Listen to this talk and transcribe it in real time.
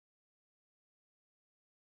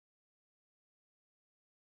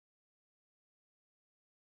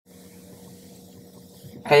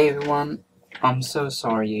Hey everyone, I'm so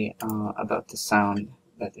sorry about the sound,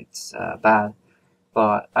 that it's bad,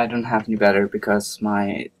 but I don't have any better because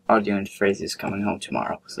my audio interface is coming home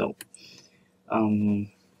tomorrow. So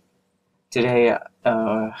um, today,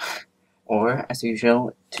 or as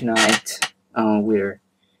usual, tonight, I'm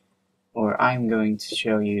going to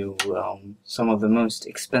show you some of the most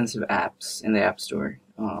expensive apps in the App Store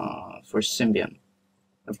for Symbian.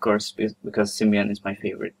 Of course, because Symbian is my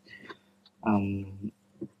favorite. Um,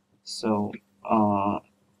 so, uh,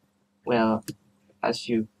 well, as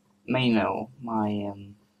you may know,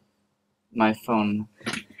 my phone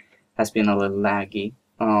has been a little laggy,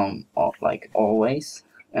 like always.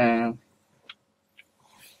 And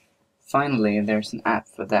finally, there's an app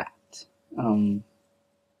for that. Um,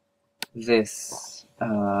 this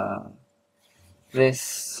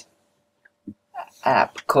this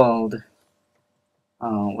app called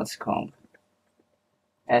what's it called?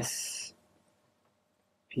 SPB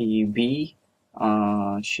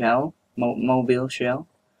shell, mobile shell.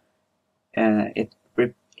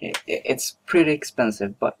 It's pretty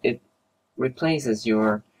expensive, but it replaces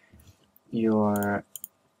your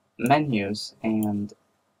menus and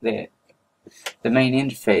the the main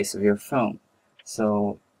interface of your phone.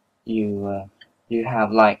 So you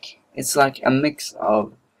have it's like a mix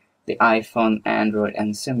of the iPhone, Android,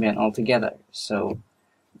 and Symbian all together. So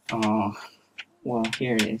well,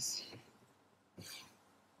 here it is.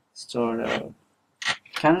 Sort of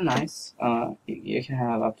kind of nice. You can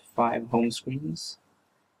have up to 5 home screens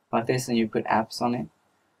like this, and you put apps on it.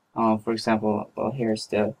 For example, well, here's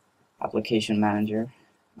the application manager.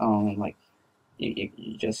 Like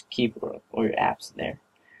you just keep all your apps there,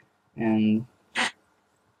 and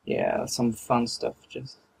yeah, some fun stuff.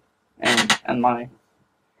 Just and my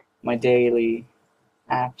daily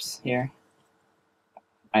apps here.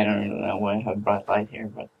 I don't really know why I have bright light here,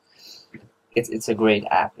 but it's a great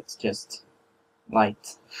app. It's just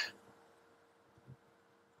light.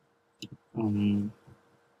 And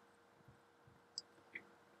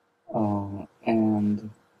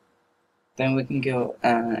then we can go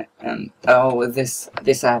and oh, this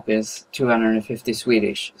app is 250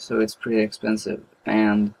 Swedish, so it's pretty expensive,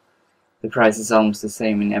 and the price is almost the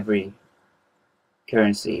same in every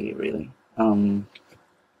currency, really.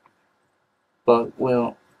 But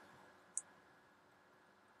well,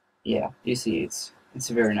 yeah, you see, it's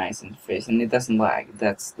a very nice interface, and it doesn't lag.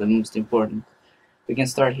 That's the most important. We can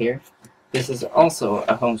start here. This is also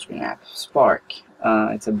a home screen app, Spark.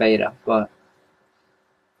 It's a beta, but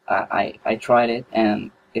I tried it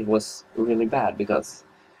and it was really bad because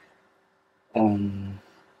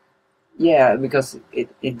yeah, because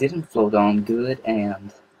it didn't flow down good,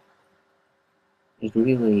 and it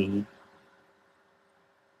really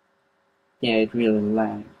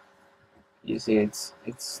lagged. You see, it's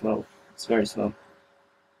slow. It's very slow.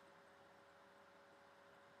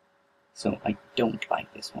 So I don't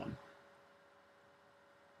like this one.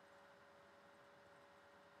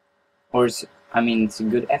 Or I mean, it's a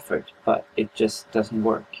good effort, but it just doesn't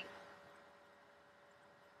work.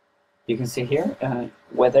 You can see here,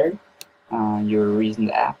 weather, your recent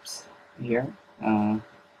apps here, and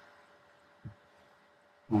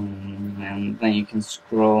then you can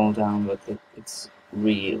scroll down, but it's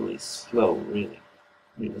really slow, really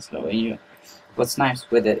slow. And what's nice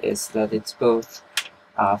with it is that it's both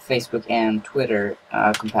Facebook and Twitter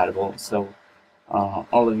compatible, so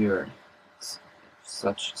all of your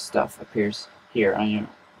such stuff appears here on your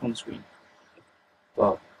home screen.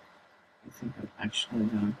 Well, I think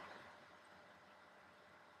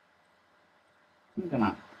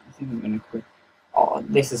I'm gonna quit. Oh,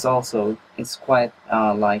 this is also, it's quite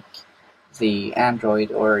like the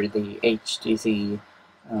Android or the HTC,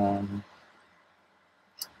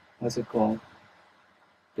 what's it called?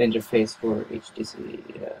 The interface for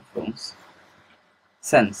HTC phones.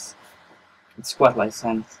 Sense. It's quite like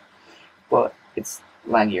Sense, but it's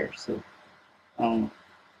laggier. So, and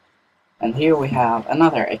here we have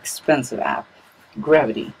another expensive app,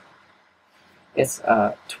 Gravity. It's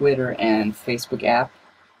a Twitter and Facebook app,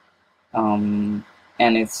 and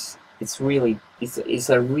it's a really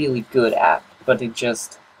good app, but it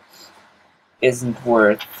just isn't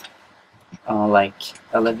worth like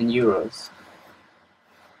 11 euros.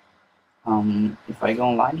 If I go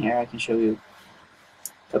online here, I can show you.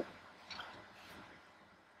 It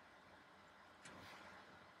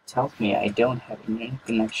tells me I don't have internet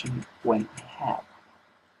connection when I have.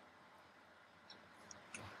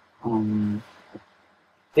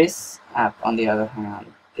 This app, on the other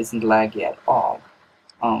hand, isn't laggy at all.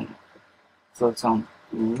 Floats on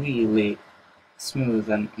really smooth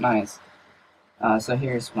and nice. So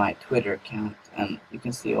here's my Twitter account, and you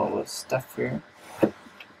can see all the stuff here.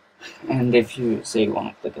 And if you say you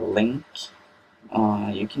want to click a link,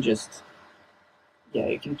 you can just,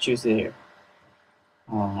 you can choose it here.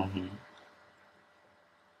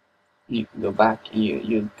 You can go back and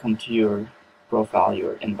you come to your profile,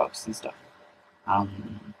 your inbox and stuff.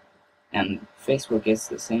 And Facebook is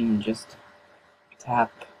the same, just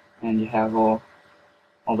tap and you have all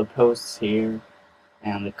the posts here,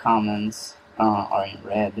 and the comments are in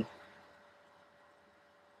red.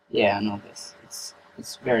 Yeah, I know this.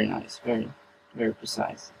 It's very nice, very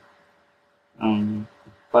precise.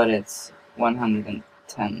 But it's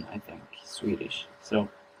 110, I think, Swedish. So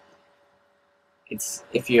it's,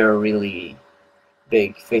 if you're a really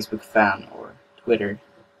big Facebook fan or Twitter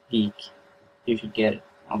geek, you should get it.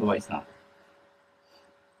 Otherwise, not.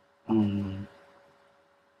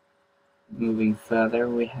 Moving further,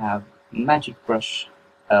 we have Magic Brush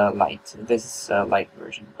Lite. This is a light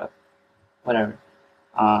version, but whatever.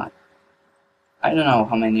 I don't know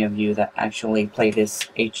how many of you that actually play this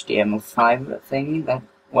HTML5 thing that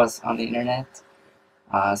was on the internet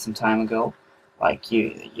some time ago. Like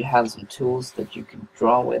you have some tools that you can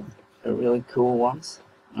draw with, really cool ones.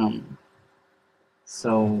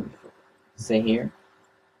 So say here,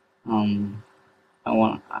 I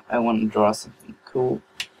want to draw something cool.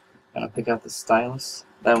 I'm gonna pick out the stylus.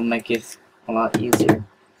 That will make it a lot easier.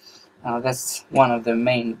 That's one of the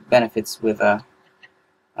main benefits with a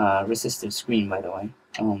resistive screen, by the way,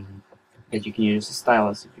 that you can use a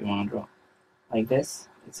stylus if you want to draw. Like this,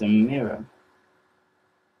 it's a mirror.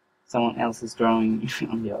 Someone else is drawing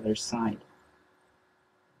on the other side.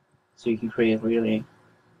 So you can create really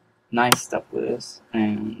nice stuff with this,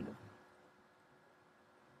 and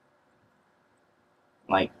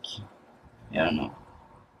like, I don't know,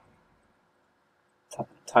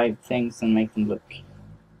 type things and make them look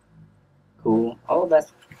cool. Oh, that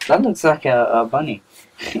looks like a bunny.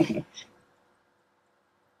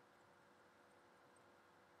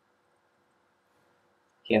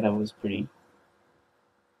 Yeah, that was pretty.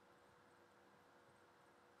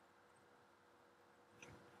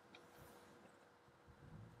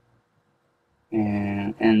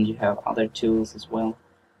 And you have other tools as well,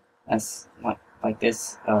 as like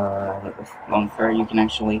this with long fur. You can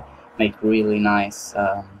actually make really nice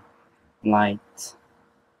light.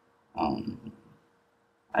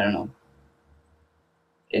 I don't know.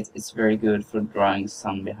 It's very good for drawing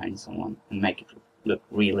sun behind someone and make it look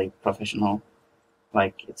really professional.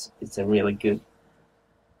 Like it's a really good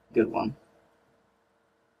one.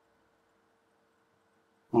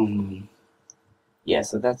 Yeah,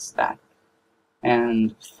 so that's that.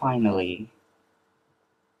 And finally,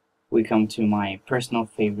 we come to my personal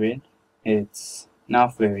favorite. It's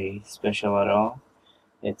not very special at all.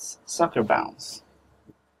 It's SoccerBounce,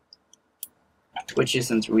 which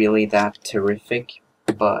isn't really that terrific,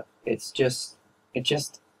 but it just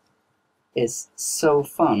is so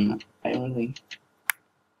fun. I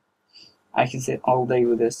can sit all day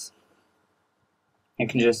with this. I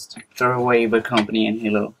can just throw away the company and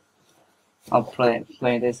Halo. I'll play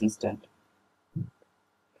this instead.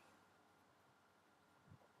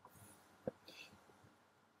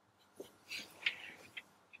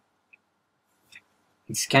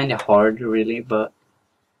 It's kind of hard, really, but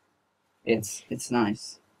it's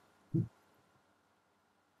nice.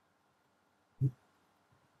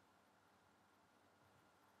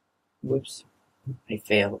 Whoops, I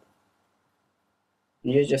failed.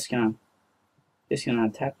 You're just gonna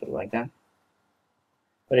tap it like that.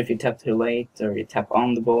 But if you tap too late, or you tap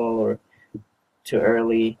on the ball, or too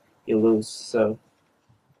early, you lose. So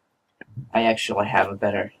I actually have a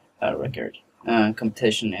better record.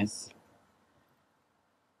 Competition is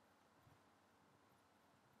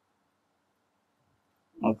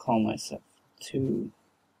I'll call myself 2.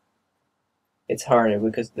 It's harder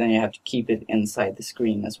because then you have to keep it inside the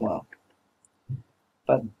screen as well.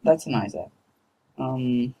 But that's a nice app.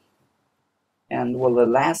 And well, the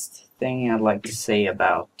last thing I'd like to say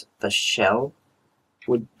about the shell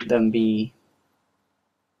would then be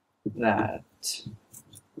that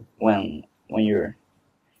when you're,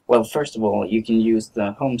 well, first of all, you can use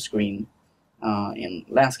the home screen in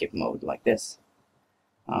landscape mode like this,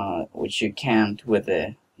 which you can't with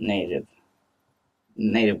the native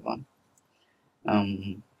one.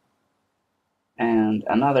 And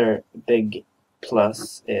another big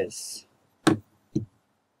plus is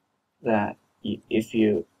that if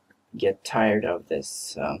you get tired of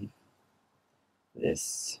this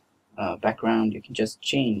background, you can just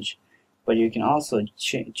change. But you can also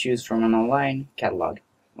choose from an online catalog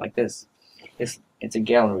like this. It's a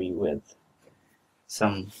gallery with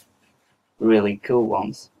some really cool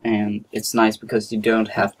ones, and it's nice because you don't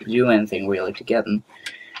have to do anything really to get them.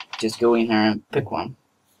 Just go in here and pick one.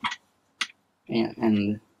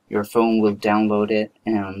 and your phone will download it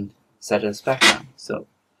and set it as background. So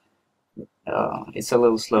it's a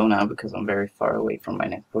little slow now because I'm very far away from my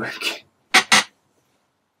network.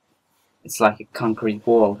 It's like a concrete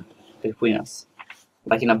wall between us,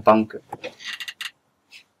 like in a bunker.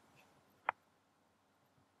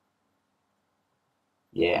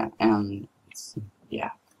 Yeah, and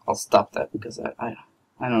yeah, I'll stop that because I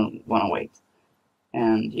don't want to wait.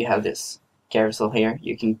 And you have this carousel here.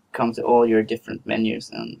 You can come to all your different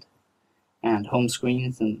menus and home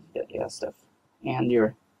screens and yeah stuff, and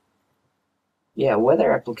your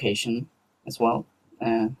weather application as well.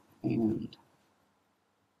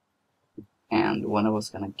 And what I was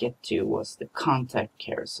gonna get to was the contact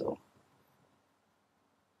carousel.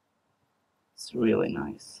 It's really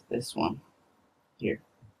nice. This one here.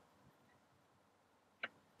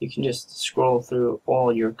 You can just scroll through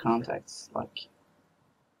all your contacts like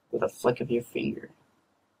with a flick of your finger.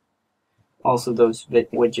 Also, those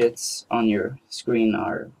widgets on your screen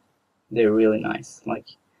they're really nice.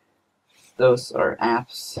 Like those are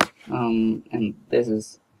apps, and this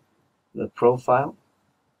is the profile,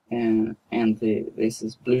 and this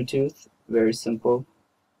is Bluetooth, very simple,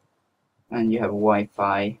 and you have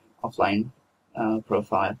Wi-Fi offline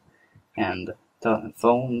profile, and the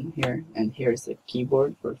phone here, and here's the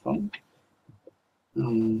keyboard for phone.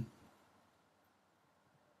 And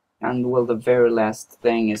well, the very last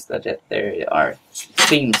thing is that there are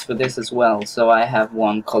themes for this as well. So I have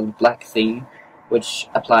one called Black Theme, which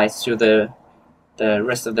applies to the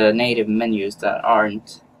rest of the native menus that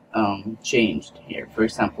aren't changed here. For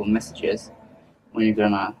example, messages, when you're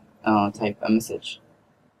gonna type a message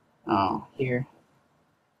here,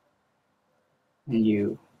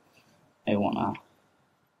 and I wanna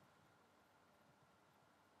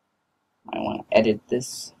edit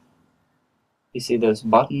this. You see those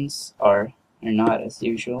buttons are not as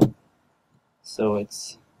usual, so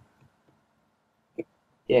it's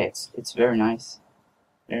very nice,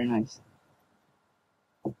 very nice,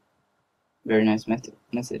 very nice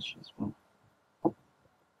message as well.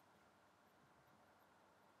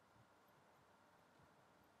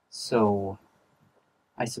 So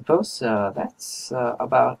I suppose that's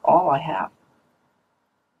about all I have.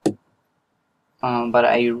 But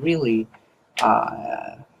I really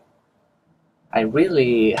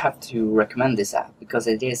have to recommend this app because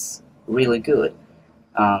it is really good.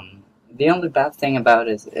 The only bad thing about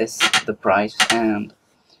it is the price, and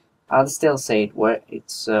I'll still say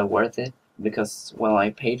it's worth it because, well,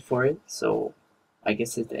 I paid for it, so I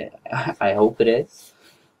guess I hope it is.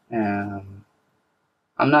 I'm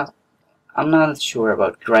not sure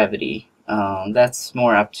about Gravity. That's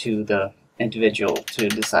more up to the individual to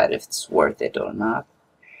decide if it's worth it or not.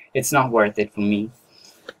 It's not worth it for me.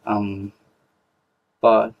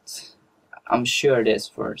 But I'm sure it is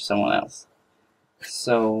for someone else.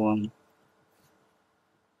 So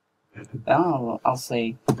I'll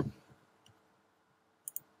say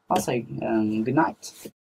good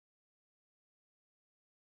night.